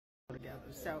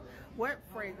together. So what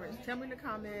fragrance? Tell me in the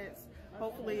comments.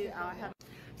 Hopefully I'll have.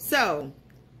 So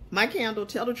my candle,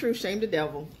 Tell the Truth, Shame the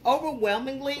Devil.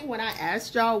 Overwhelmingly, when I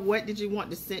asked y'all what did you want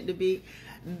the scent to be,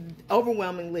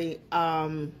 overwhelmingly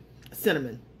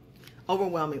cinnamon.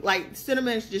 Overwhelming. Like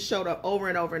cinnamon just showed up over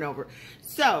and over and over.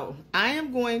 So I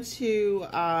am going to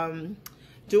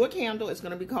do a candle. It's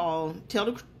going to be called Tell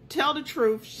the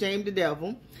Truth, Shame the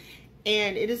Devil.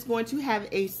 And it is going to have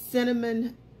a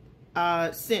cinnamon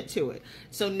scent to it.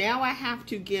 So now I have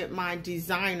to get my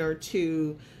designer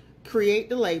to create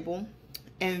the label,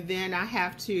 and then I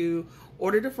have to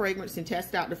order the fragrance and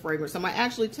test out the fragrance. I'm gonna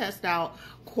actually test out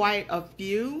quite a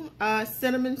few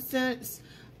cinnamon scents.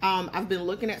 I've been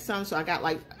looking at some, so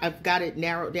I've got it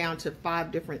narrowed down to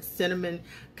 5 different cinnamon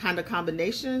kind of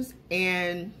combinations.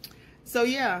 And so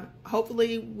yeah,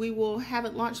 hopefully we will have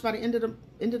it launched by the end of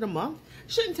the month.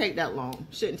 Shouldn't take that long.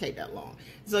 Shouldn't take that long.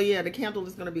 So yeah, the candle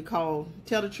is going to be called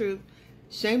Tell the Truth,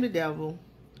 Shame the Devil.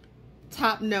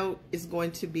 Top note is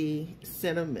going to be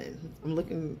cinnamon. I'm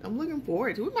looking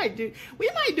forward to it. We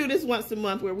might do this once a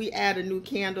month where we add a new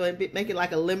candle and make it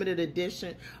like a limited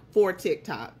edition for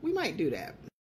TikTok. We might do that.